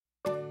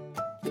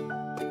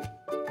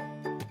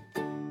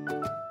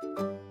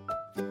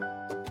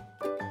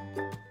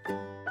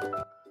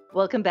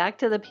Welcome back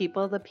to the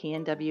People of the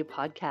PNW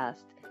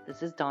podcast.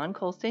 This is Dawn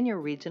Colston, your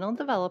regional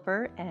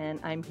developer, and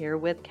I'm here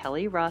with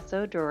Kelly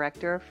Rosso,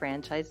 Director of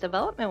Franchise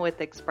Development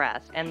with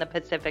Express and the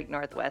Pacific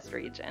Northwest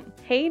region.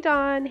 Hey,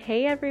 Dawn.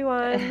 Hey,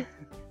 everyone.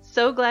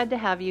 So glad to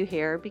have you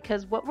here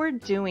because what we're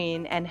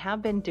doing and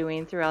have been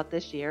doing throughout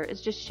this year is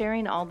just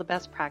sharing all the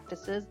best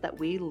practices that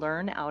we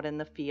learn out in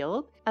the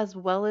field, as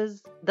well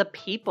as the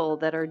people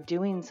that are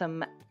doing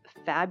some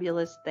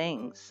fabulous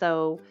things.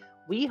 So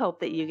we hope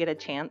that you get a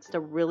chance to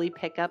really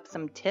pick up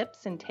some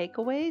tips and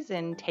takeaways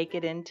and take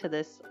it into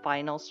this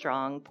final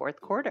strong fourth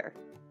quarter.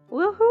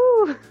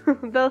 Woohoo!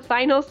 The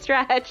final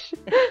stretch.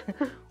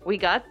 We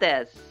got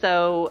this.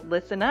 So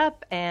listen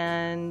up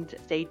and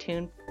stay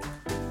tuned.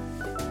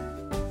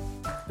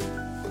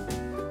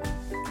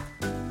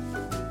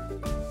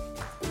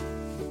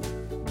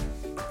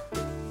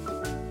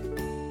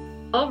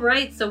 All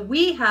right, so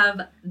we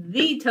have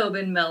the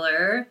Tobin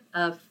Miller,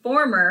 a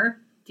former,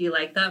 do you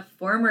like that?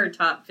 Former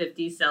top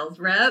 50 sales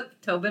rep,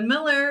 Tobin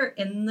Miller,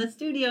 in the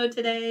studio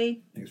today.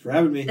 Thanks for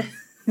having me.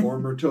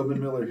 Former Tobin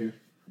Miller here.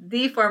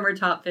 The former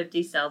top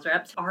 50 sales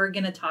reps are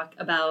going to talk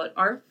about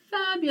our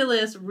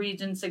fabulous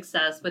region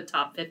success with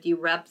top 50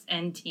 reps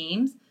and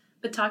teams,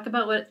 but talk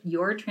about what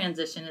your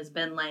transition has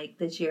been like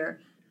this year.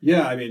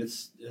 Yeah, I mean,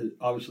 it's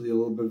obviously a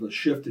little bit of a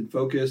shift in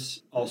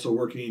focus. Also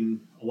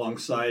working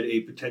alongside a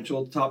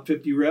potential top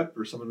 50 rep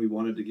or someone we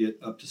wanted to get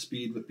up to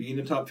speed with being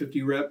a top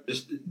 50 rep.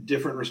 Just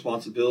different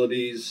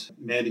responsibilities,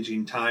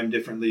 managing time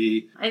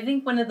differently. I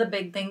think one of the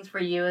big things for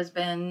you has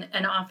been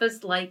an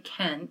office like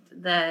Kent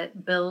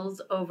that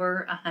bills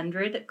over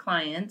 100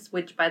 clients,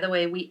 which, by the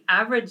way, we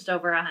averaged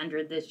over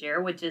 100 this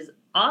year, which is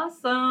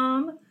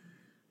awesome.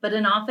 But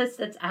an office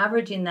that's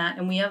averaging that,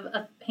 and we have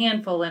a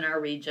handful in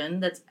our region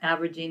that's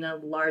averaging a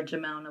large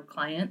amount of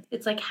clients.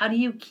 It's like, how do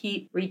you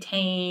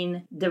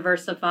retain,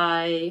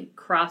 diversify,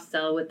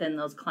 cross-sell within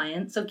those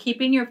clients? So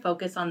keeping your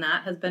focus on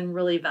that has been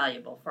really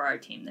valuable for our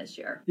team this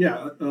year.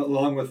 Yeah,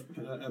 along with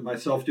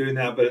myself doing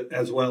that, but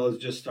as well as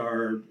just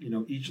our,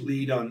 each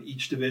lead on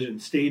each division,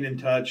 staying in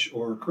touch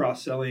or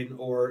cross-selling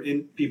or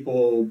in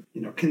people,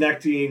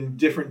 connecting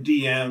different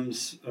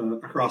DMs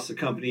across the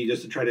company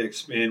just to try to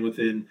expand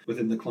within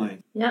the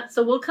client. Yeah,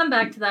 so we'll come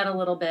back to that a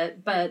little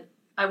bit, but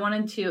I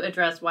wanted to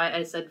address why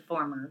I said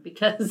former,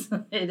 because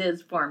it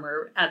is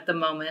former at the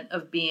moment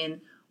of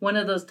being one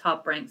of those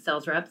top ranked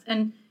sales reps.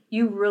 And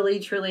you really,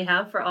 truly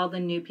have, for all the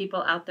new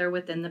people out there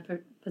within the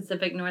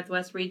Pacific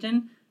Northwest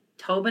region.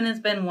 Tobin has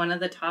been one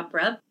of the top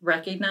reps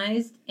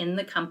recognized in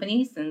the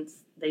company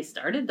since they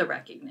started the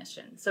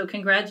recognition. So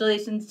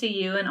congratulations to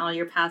you and all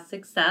your past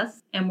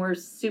success. And we're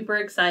super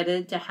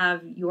excited to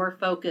have your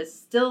focus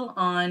still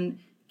on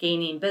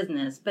gaining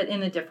business, but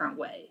in a different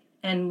way.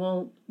 And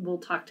we'll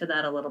talk to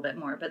that a little bit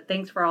more. But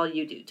thanks for all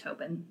you do,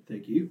 Tobin.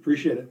 Thank you.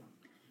 Appreciate it.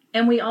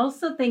 And we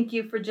also thank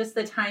you for just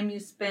the time you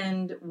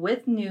spend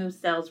with new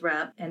sales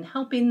rep and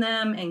helping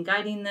them and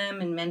guiding them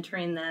and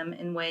mentoring them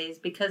in ways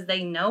because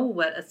they know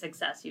what a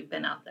success you've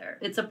been out there.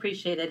 It's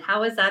appreciated.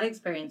 How has that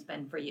experience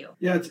been for you?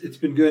 Yeah, it's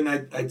been good.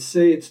 And I'd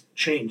say it's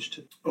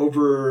changed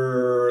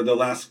over the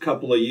last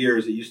couple of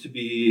years. I used to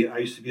be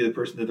the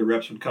person that the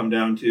reps would come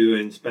down to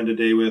and spend a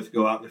day with,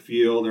 go out in the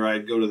field, or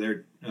I'd go to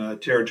their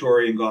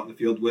territory and go out in the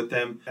field with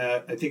them.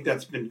 I think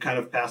that's been kind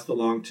of passed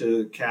along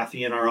to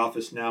Kathy in our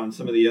office now and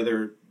some of the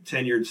other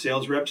tenured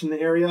sales reps in the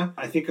area.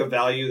 I think a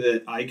value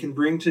that I can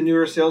bring to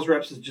newer sales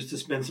reps is just to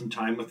spend some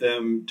time with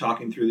them,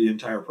 talking through the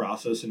entire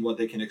process and what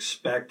they can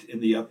expect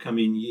in the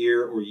upcoming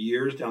year or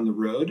years down the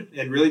road,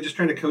 and really just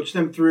trying to coach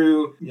them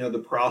through, the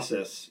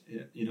process,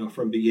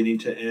 from beginning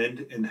to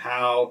end, and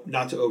how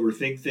not to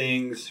overthink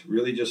things,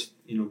 really just,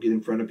 get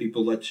in front of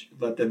people,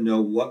 let them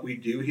know what we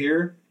do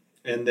here,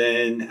 and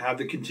then have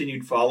the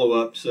continued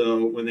follow-up.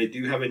 So when they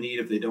do have a need,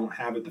 if they don't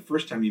have it the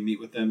first time you meet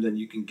with them, then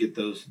you can get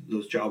those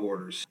job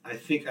orders. I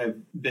think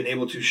I've been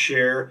able to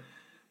share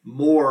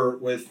more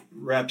with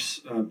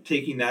reps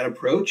taking that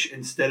approach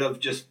instead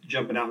of just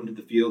jumping out into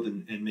the field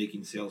and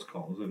making sales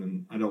calls.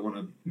 And I don't want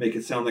to make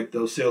it sound like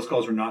those sales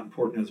calls are not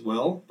important as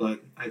well,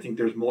 but I think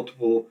there's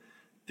multiple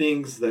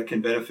things that can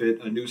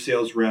benefit a new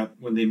sales rep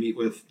when they meet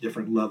with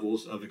different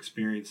levels of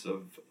experience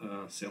of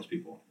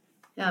salespeople.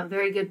 Yeah,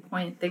 very good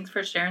point. Thanks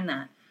for sharing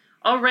that.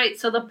 All right,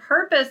 so the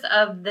purpose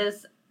of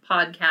this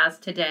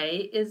podcast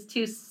today is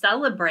to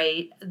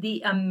celebrate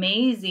the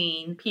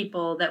amazing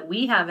people that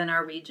we have in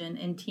our region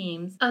and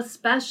teams,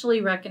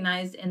 especially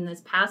recognized in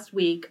this past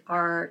week,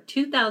 our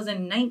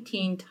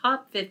 2019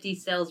 top 50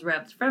 sales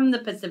reps from the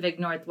Pacific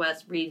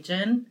Northwest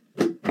region.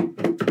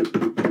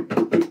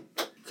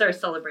 It's our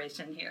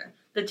celebration here.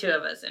 The two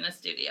of us in a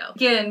studio.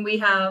 Again, we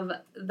have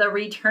the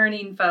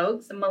returning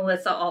folks,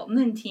 Melissa Alton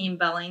and Team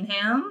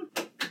Bellingham.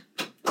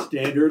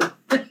 Standard.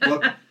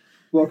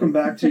 Welcome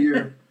back to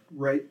your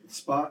right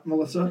spot,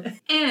 Melissa.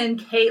 And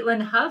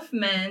Caitlin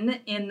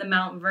Huffman in the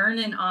Mount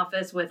Vernon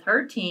office with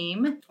her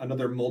team.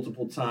 Another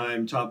multiple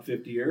time top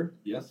 50-er.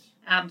 Yes.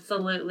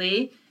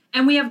 Absolutely.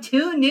 And we have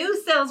two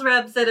new sales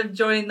reps that have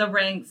joined the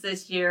ranks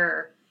this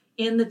year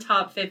in the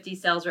top 50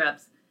 sales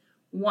reps.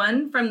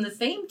 one from the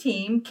same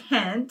team,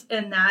 Kent,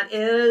 and that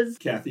is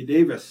Kathy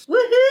Davis.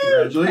 woohoo!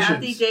 Congratulations.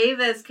 Kathy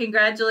Davis,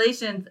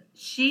 congratulations.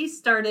 She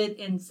started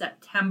in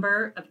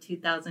September of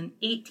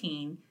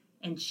 2018,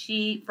 and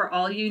she, for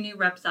all you new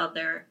reps out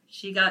there,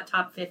 she got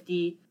top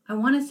 50, I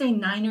want to say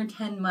 9 or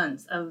 10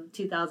 months of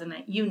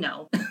 2009. You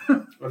know.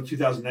 Of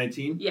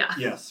 2019? Yeah.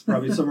 Yes,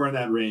 probably somewhere in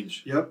that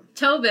range. Yep.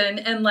 Tobin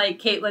and like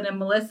Caitlin and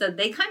Melissa,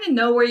 they kind of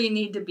know where you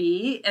need to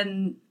be,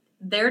 and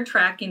they're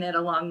tracking it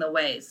along the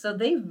way. So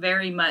they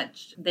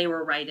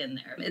were right in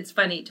there. It's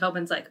funny.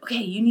 Tobin's like,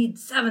 okay, you need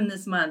 7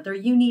 this month, or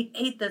you need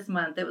 8 this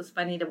month. It was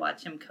funny to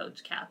watch him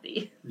coach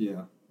Kathy.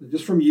 Yeah.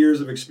 Just from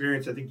years of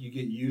experience, I think you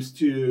get used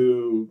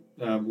to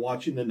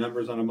watching the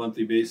numbers on a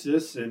monthly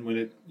basis, and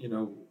when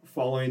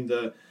following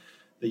the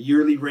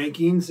yearly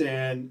rankings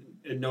and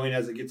knowing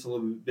as it gets a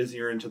little bit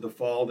busier into the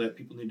fall that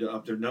people need to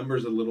up their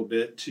numbers a little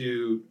bit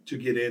to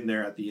get in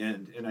there at the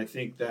end. And I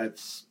think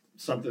that's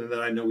something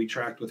that I know we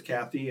tracked with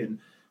Kathy, and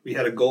we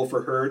had a goal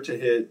for her to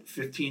hit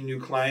 15 new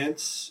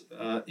clients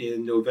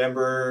in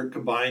November,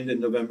 combined in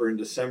November and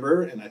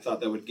December. And I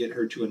thought that would get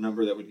her to a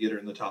number that would get her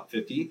in the top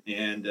 50.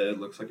 And it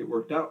looks like it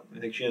worked out. I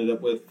think she ended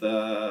up with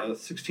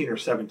 16 or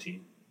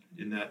 17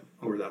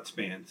 over that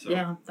span. So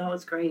yeah, that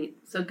was great.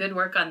 So good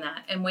work on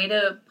that. And way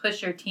to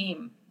push your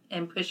team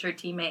and push your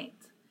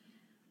teammates.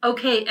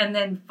 Okay, and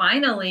then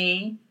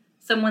finally,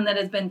 someone that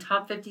has been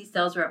top 50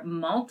 sales rep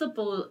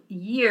multiple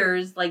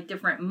years, like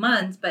different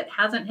months, but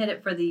hasn't hit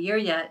it for the year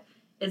yet,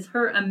 is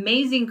her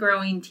amazing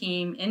growing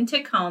team in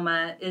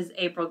Tacoma, is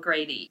April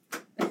Grady.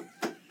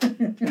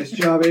 Nice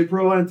job,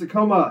 April, in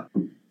Tacoma.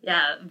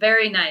 Yeah,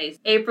 very nice.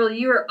 April,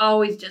 you are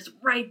always just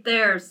right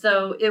there.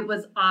 So it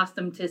was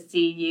awesome to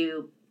see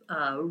you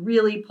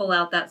really pull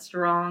out that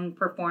strong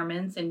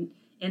performance in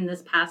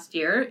this past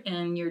year,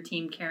 and your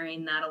team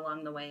carrying that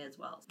along the way as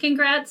well.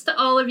 Congrats to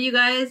all of you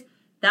guys.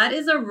 That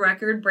is a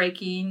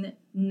record-breaking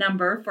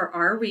number for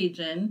our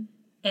region,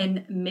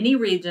 and many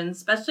regions,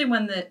 especially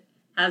one that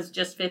has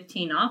just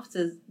 15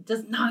 offices,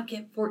 does not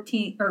get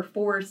 14 or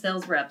 4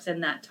 sales reps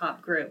in that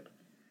top group.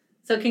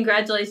 So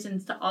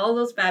congratulations to all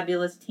those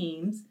fabulous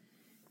teams.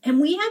 And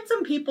we had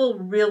some people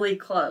really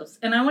close,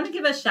 and I want to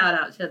give a shout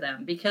out to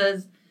them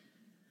because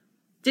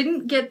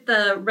didn't get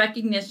the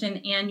recognition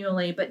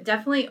annually, but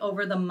definitely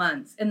over the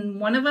months.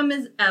 And one of them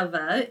is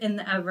Eva in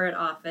the Everett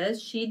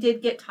office. She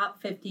did get top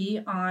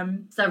 50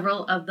 on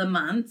several of the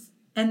months.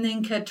 And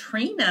then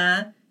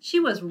Katrina,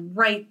 she was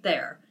right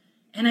there.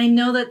 And I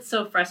know that's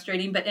so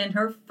frustrating, but in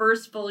her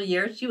first full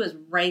year, she was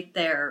right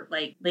there,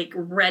 like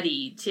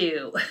ready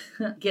to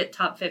get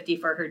top 50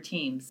 for her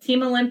teams.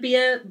 Team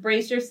Olympia,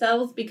 brace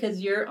yourselves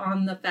because you're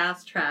on the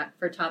fast track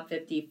for top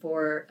 50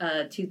 for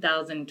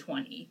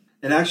 2020.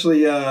 And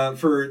actually,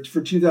 for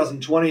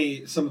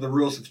 2020, some of the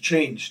rules have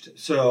changed.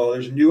 So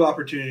there's a new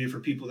opportunity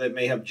for people that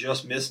may have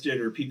just missed it,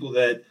 or people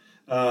that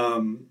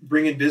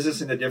bring in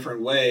business in a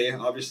different way.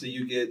 Obviously,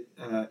 you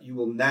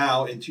will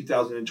now in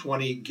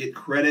 2020 get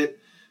credit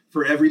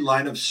for every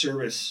line of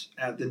service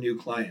at the new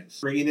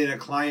clients. Bringing in a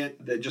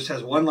client that just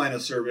has one line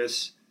of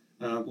service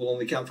will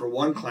only count for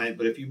one client.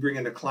 But if you bring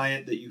in a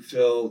client that you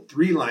fill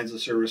 3 lines of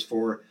service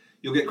for,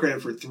 you'll get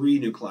credit for 3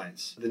 new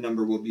clients. The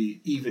number will be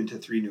even to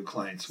 3 new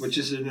clients, which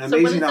is an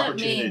amazing opportunity. So what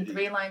does that mean,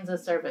 3 lines of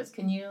service?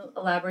 Can you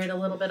elaborate a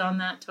little bit on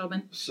that,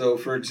 Tobin? So,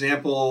 for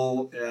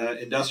example,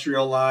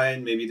 industrial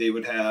line, maybe they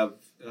would have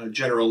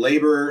general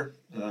labor,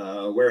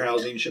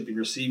 warehousing, shipping,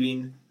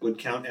 receiving would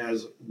count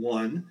as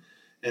 1.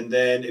 And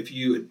then if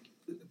you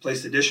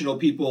place additional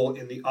people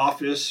in the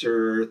office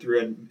or through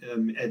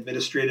an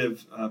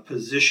administrative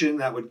position,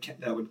 that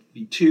would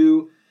be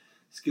 2.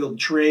 Skilled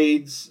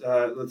trades,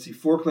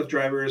 forklift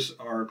drivers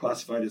are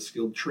classified as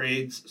skilled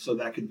trades, so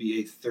that could be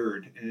a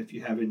 3rd. And if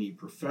you have any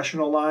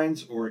professional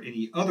lines or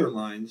any other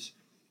lines,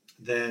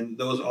 then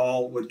those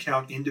all would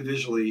count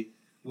individually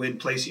when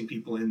placing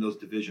people in those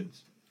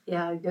divisions.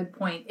 Yeah, good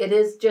point. It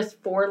is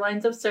just 4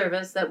 lines of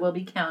service that we'll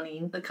be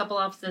counting. The couple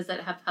offices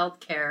that have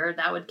healthcare,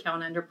 that would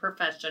count under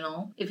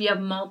professional. If you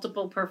have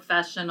multiple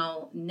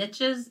professional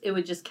niches, it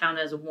would just count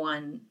as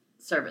 1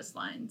 service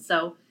line.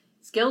 So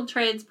skilled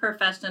trades,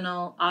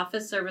 professional,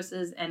 office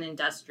services, and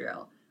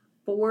industrial.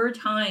 4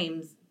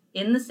 times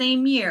in the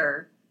same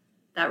year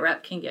that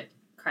rep can get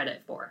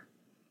credit for.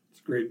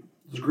 It's great.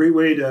 It's a great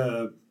way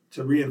to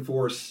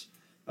reinforce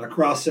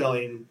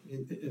cross-selling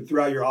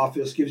throughout your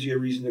office. Gives you a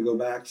reason to go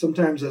back.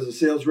 Sometimes as a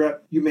sales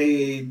rep, you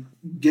may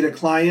get a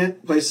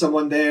client, place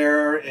someone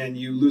there, and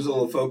you lose a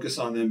little focus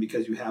on them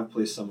because you have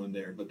placed someone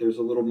there. But there's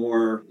a little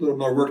more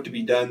work to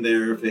be done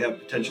there if they have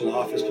potential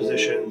office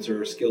positions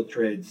or skilled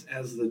trades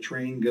as the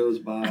train goes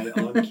by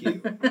on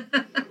cue.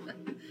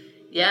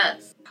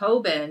 Yes.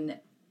 Tobin,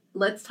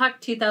 let's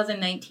talk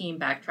 2019,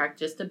 backtrack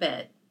just a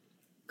bit.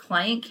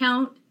 Client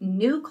count,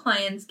 new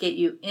clients get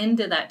you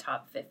into that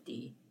top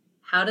 50.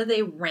 How do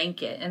they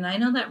rank it? And I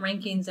know that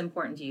ranking is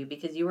important to you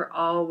because you were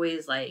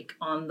always like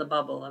on the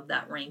bubble of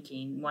that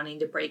ranking, wanting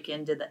to break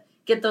into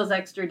get those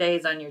extra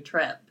days on your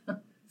trip.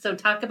 So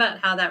talk about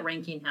how that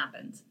ranking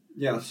happens.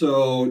 Yeah,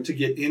 so to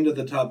get into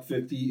the top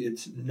 50,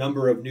 it's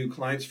number of new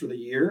clients for the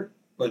year,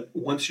 But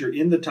once you're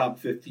in the top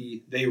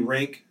 50, they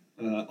rank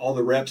all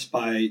the reps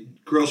by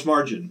gross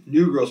margin,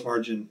 new gross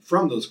margin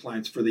from those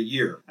clients for the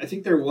year. I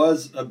think there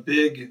was a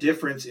big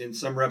difference in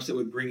some reps that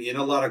would bring in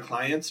a lot of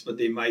clients, but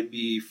they might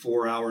be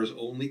 4 hours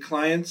only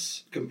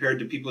clients compared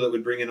to people that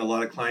would bring in a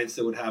lot of clients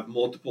that would have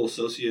multiple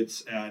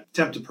associates at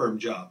temp to perm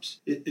jobs.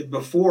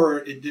 Before,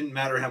 it didn't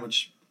matter how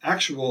much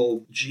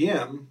actual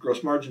GM,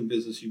 gross margin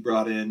business you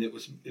brought in, it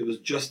was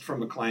just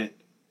from a client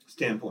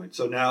standpoint.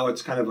 So now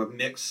it's kind of a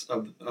mix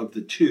of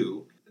the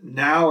two.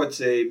 Now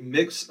it's a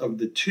mix of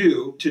the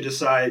two to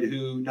decide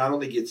who not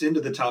only gets into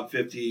the top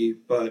 50,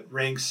 but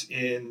ranks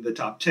in the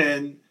top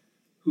 10,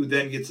 who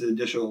then gets an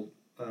additional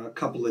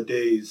couple of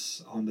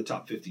days on the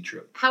top 50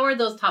 trip. How are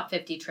those top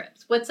 50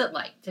 trips? What's it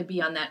like to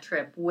be on that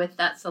trip with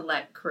that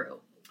select crew?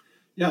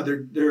 Yeah,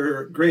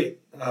 they're great.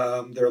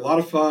 They're a lot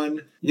of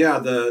fun. Yeah,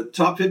 the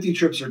top 50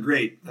 trips are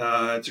great.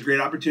 It's a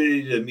great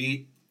opportunity to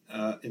meet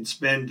and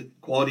spend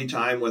quality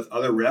time with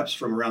other reps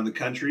from around the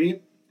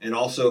country and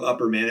also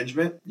upper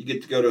management. You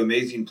get to go to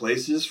amazing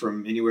places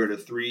from anywhere to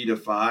 3 to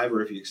 5,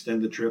 or if you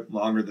extend the trip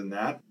longer than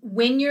that.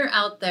 When you're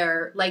out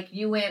there, like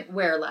you went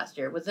where last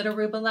year? Was it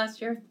Aruba last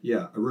year?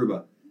 Yeah,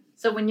 Aruba.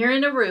 So when you're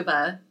in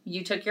Aruba,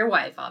 you took your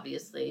wife,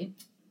 obviously.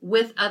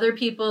 With other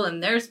people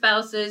and their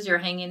spouses, you're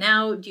hanging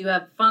out. Do you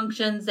have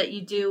functions that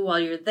you do while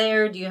you're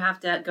there? Do you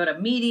have to go to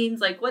meetings?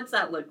 Like, what's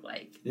that look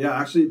like? Yeah,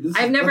 actually,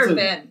 I've never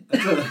been.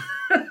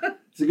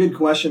 It's a good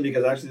question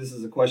because actually this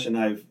is a question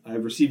I've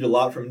received a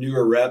lot from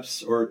newer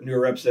reps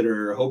that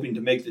are hoping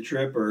to make the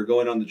trip or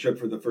going on the trip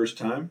for the first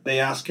time. They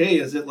ask, "Hey,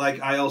 is it like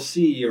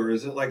ILC or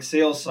is it like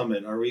Sales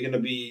Summit? Are we going to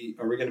be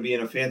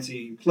in a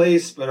fancy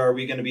place, but are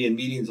we going to be in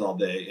meetings all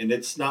day?" And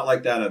it's not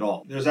like that at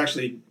all. There's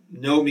actually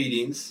no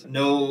meetings,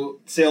 no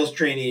sales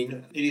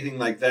training, anything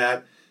like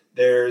that.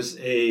 There's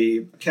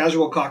a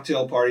casual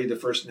cocktail party the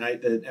first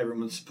night that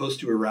everyone's supposed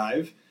to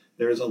arrive.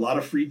 There's a lot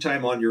of free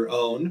time on your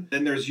own.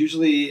 Then there's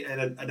usually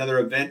another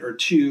event or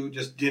two,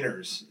 just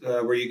dinners,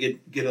 where you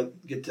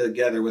get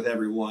together with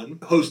everyone.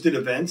 Hosted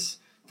events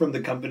from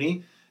the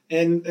company,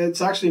 and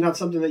it's actually not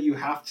something that you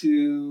have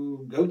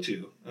to go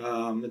to.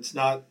 It's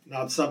not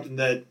something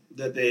that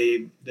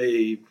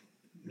they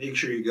make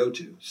sure you go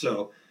to.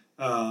 So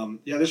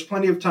there's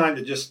plenty of time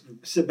to just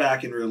sit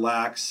back and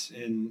relax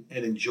and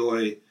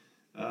enjoy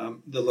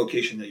the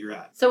location that you're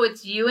at. So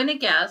it's you and a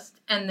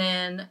guest, and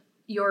then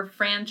your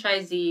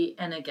franchisee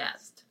and a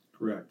guest.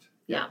 Correct.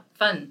 Yeah,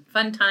 fun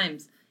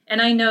times.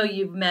 And I know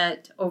you've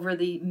met over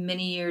the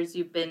many years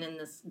you've been in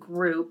this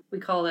group. We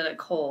call it a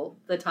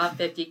cult, the Top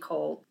 50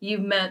 cult.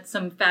 You've met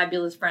some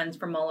fabulous friends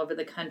from all over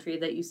the country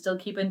that you still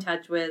keep in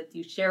touch with.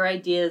 You share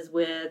ideas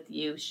with.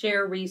 You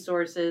share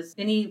resources.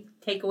 Any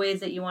takeaways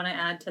that you want to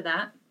add to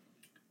that?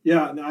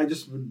 Yeah, no, I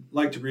just would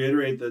like to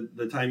reiterate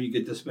the time you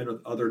get to spend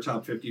with other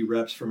top 50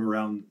 reps from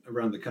around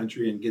the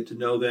country and get to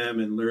know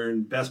them and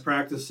learn best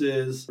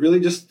practices.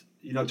 Really just,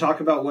 talk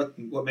about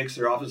what makes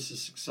their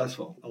offices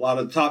successful. A lot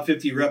of top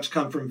 50 reps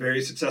come from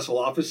very successful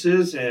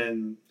offices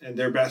and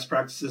their best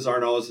practices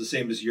aren't always the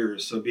same as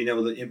yours. So being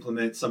able to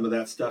implement some of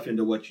that stuff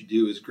into what you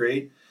do is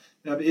great.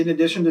 In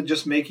addition to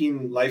just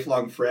making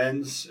lifelong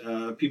friends,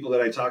 people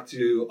that I talk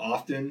to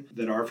often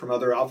that are from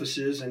other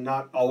offices, and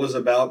not always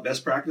about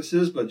best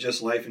practices, but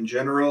just life in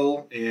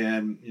general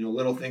and,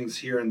 little things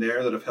here and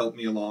there that have helped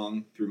me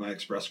along through my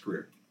Express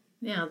career.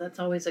 Yeah, that's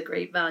always a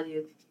great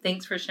value.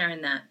 Thanks for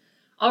sharing that.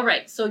 All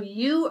right, so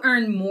you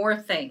earn more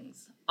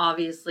things,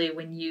 obviously,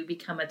 when you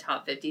become a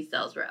top 50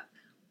 sales rep.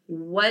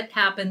 What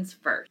happens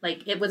first?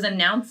 Like, it was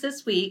announced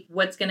this week.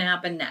 What's going to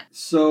happen next?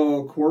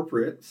 So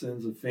corporate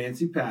sends a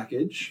fancy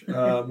package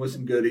with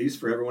some goodies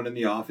for everyone in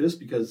the office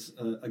because,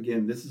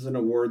 again, this is an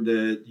award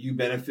that you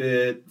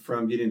benefit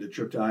from getting a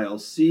trip to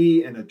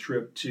ILC and a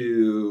trip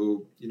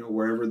to,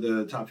 wherever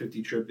the top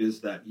 50 trip is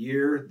that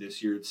year.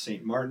 This year it's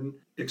St. Martin.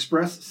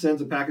 Express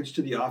sends a package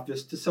to the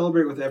office to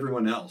celebrate with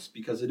everyone else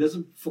because it is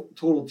a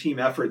total team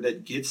effort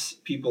that gets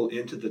people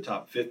into the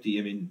top 50.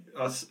 I mean,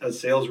 us as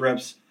sales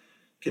reps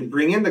can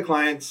bring in the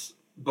clients,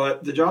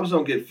 but the jobs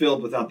don't get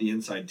filled without the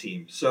inside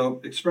team.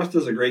 So Express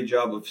does a great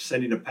job of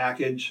sending a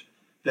package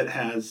that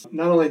has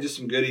not only just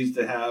some goodies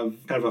to have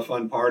kind of a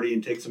fun party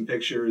and take some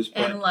pictures.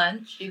 And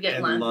lunch. You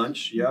get lunch. And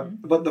lunch, yep.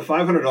 Mm-hmm. But the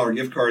 $500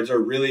 gift cards are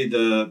really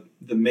the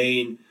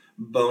main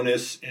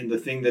bonus and the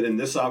thing that in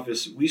this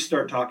office we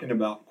start talking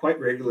about quite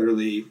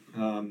regularly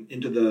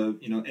into the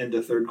end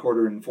of third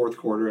quarter and fourth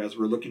quarter as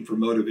we're looking for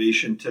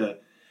motivation to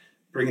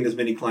bring in as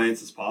many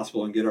clients as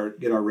possible and get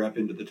our rep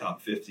into the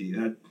top 50.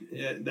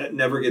 That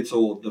never gets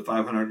old, the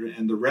 $500,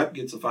 and the rep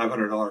gets a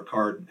 $500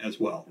 card as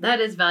well. That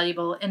is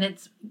valuable, and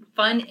it's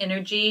fun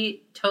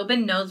energy.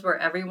 Tobin knows where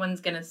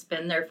everyone's going to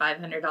spend their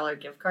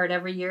 $500 gift card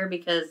every year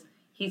because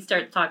he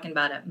starts talking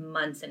about it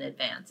months in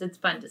advance. It's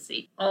fun to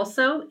see.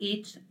 Also,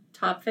 each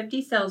top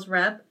 50 sales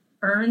rep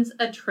earns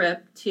a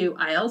trip to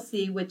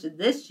ILC, which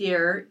this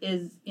year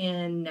is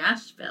in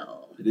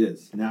Nashville. It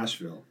is,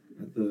 Nashville,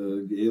 at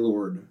the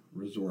Gaylord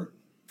Resort.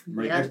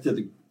 Right next to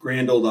the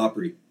Grand Ole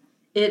Opry.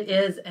 It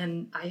is,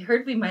 and I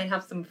heard we might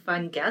have some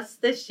fun guests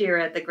this year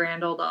at the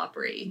Grand Ole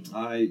Opry.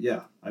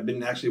 I've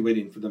been actually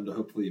waiting for them to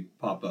hopefully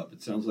pop up.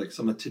 It sounds like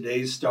some of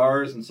today's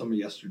stars and some of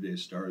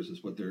yesterday's stars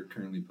is what they're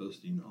currently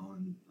posting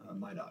on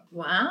MyDot.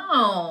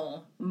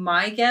 Wow.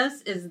 My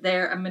guess is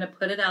I'm going to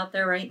put it out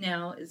there right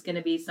now, is going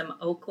to be some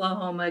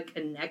Oklahoma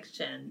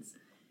connections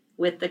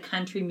with the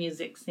country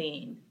music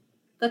scene.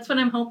 That's what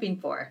I'm hoping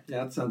for.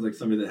 Yeah, it sounds like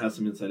somebody that has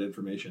some inside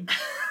information.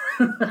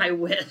 I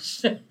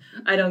wish.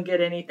 I don't get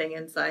anything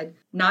inside.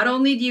 Not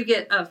only do you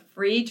get a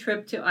free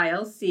trip to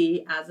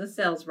ILC as a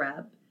sales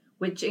rep,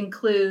 which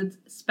includes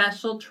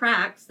special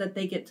tracks that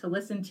they get to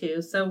listen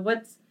to.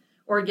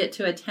 Or get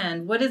to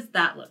attend. What does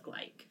that look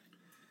like?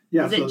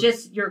 Yeah, Is it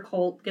just your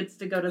Colt gets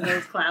to go to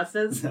those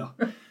classes? No.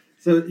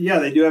 So, yeah,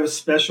 they do have a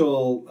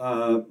special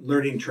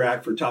learning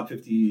track for top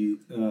 50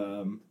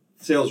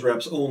 sales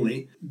reps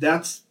only.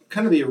 That's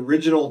kind of the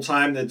original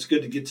time that's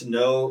good to get to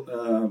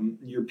know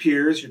your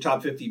peers, your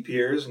top 50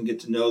 peers, and get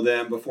to know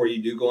them before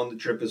you do go on the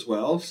trip as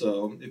well.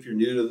 So if you're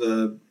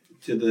new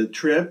to the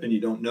trip and you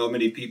don't know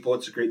many people,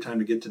 it's a great time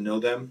to get to know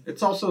them.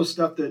 It's also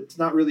stuff that's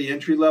not really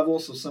entry level.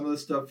 So some of the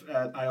stuff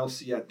at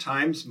ILC at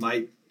times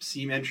might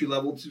seem entry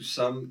level to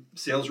some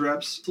sales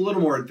reps. It's a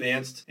little more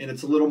advanced and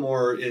it's a little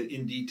more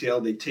in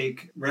detail. They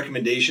take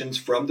recommendations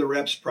from the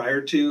reps prior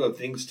to of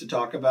things to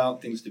talk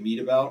about, things to meet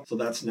about. So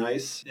that's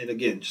nice. And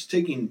again, just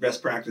taking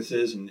best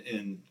practices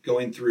and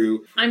going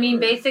through. I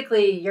mean,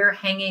 basically you're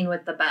hanging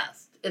with the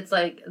best. It's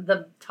like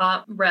the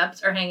top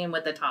reps are hanging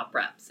with the top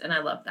reps. And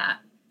I love that.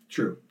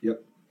 True.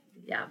 Yep.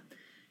 Yeah.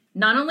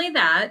 Not only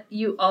that,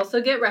 you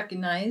also get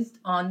recognized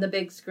on the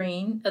big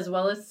screen, as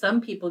well as some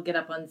people get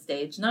up on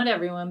stage. Not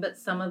everyone, but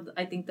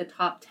I think the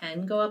top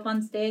 10 go up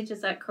on stage.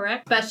 Is that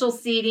correct? Special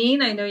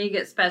seating. I know you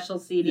get special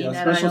seating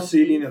at special ILC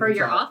seating for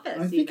your top. office.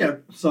 I think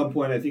at some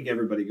point,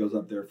 everybody goes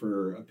up there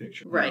for a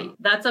picture. Right.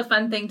 That's a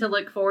fun thing to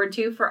look forward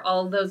to for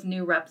all those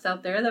new reps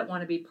out there that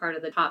want to be part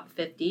of the top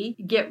 50.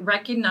 Get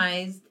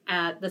recognized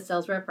at the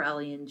Sales Rep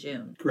Rally in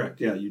June. Correct.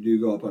 Yeah, you do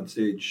go up on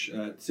stage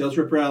at Sales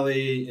Rep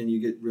Rally, and you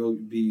get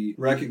be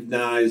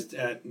recognized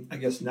at, I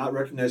guess, not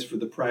recognized for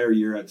the prior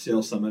year at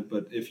Sales Summit,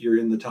 but if you're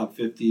in the top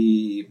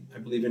 50, I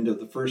believe into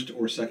the first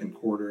or second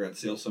quarter at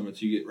Sales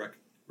Summits, you get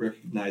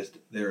recognized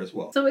there as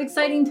well. So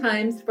exciting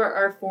times for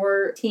our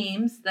 4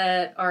 teams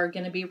that are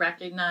going to be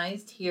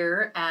recognized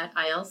here at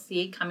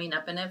ILC coming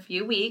up in a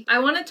few weeks. I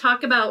want to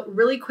talk about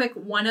really quick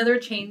one other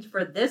change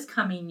for this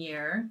coming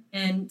year.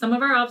 And some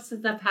of our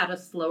offices have had a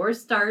slower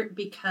start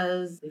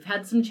because we've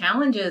had some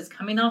challenges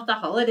coming off the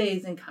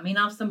holidays and coming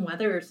off some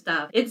weather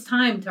stuff. It's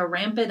time to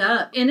ramp it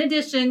up. In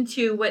addition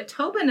to what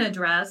Tobin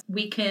addressed,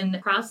 we can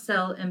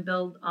cross-sell and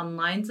build on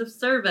lines of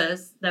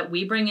service that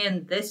we bring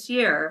in this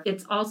year.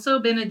 It's also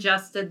been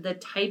adjusted the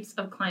types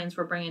of clients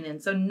we're bringing in.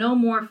 So no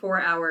more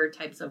 4-hour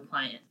types of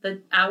clients.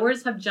 The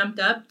hours have jumped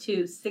up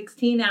to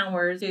 16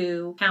 hours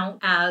to count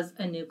as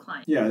a new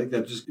client. Yeah, I think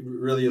that just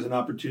really is an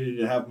opportunity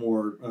to have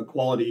more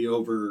quality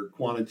over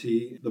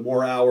quantity. The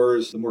more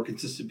hours, the more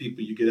consistent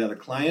people you get at a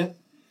client.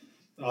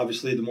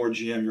 Obviously, the more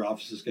GM your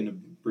office is going to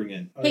bring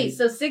in.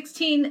 So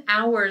 16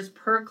 hours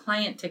per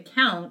client to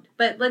count.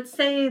 But let's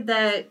say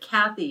that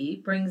Kathy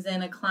brings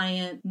in a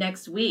client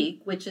next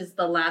week, which is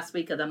the last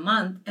week of the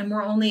month, and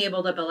we're only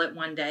able to bill it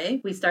one day.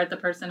 We start the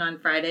person on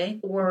Friday,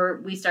 or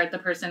we start the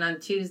person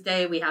on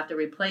Tuesday. We have to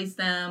replace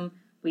them.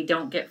 We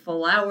don't get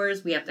full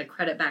hours. We have to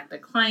credit back the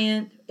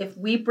client. If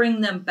we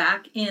bring them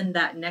back in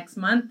that next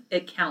month,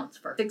 it counts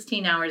for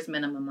 16 hours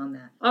minimum on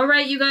that. All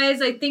right, you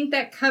guys, I think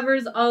that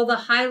covers all the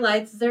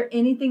highlights. Is there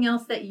anything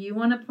else that you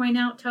want to point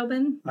out,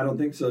 Tobin? I don't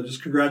think so.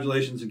 Just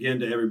congratulations again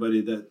to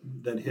everybody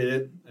that hit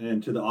it,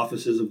 and to the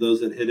offices of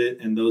those that hit it,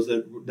 and those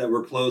that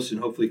were close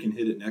and hopefully can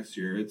hit it next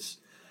year.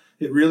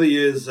 It really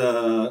is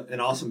an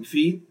awesome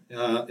feat.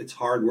 It's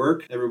hard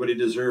work. Everybody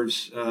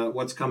deserves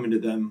what's coming to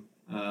them.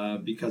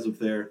 Because of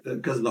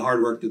the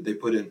hard work that they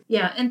put in.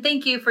 Yeah, and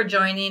thank you for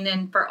joining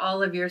and for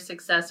all of your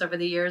success over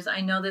the years.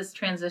 I know this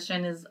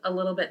transition is a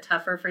little bit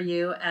tougher for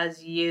you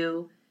as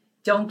you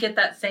don't get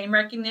that same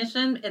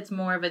recognition. It's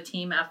more of a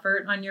team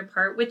effort on your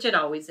part, which it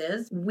always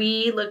is.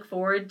 We look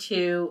forward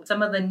to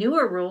some of the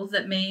newer rules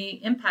that may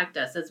impact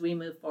us as we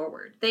move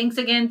forward. Thanks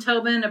again,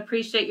 Tobin.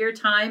 Appreciate your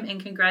time,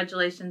 and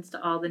congratulations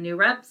to all the new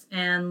reps.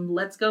 And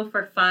let's go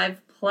for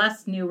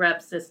 5+ new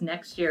reps this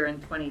next year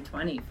in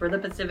 2020 for the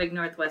Pacific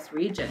Northwest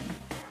region.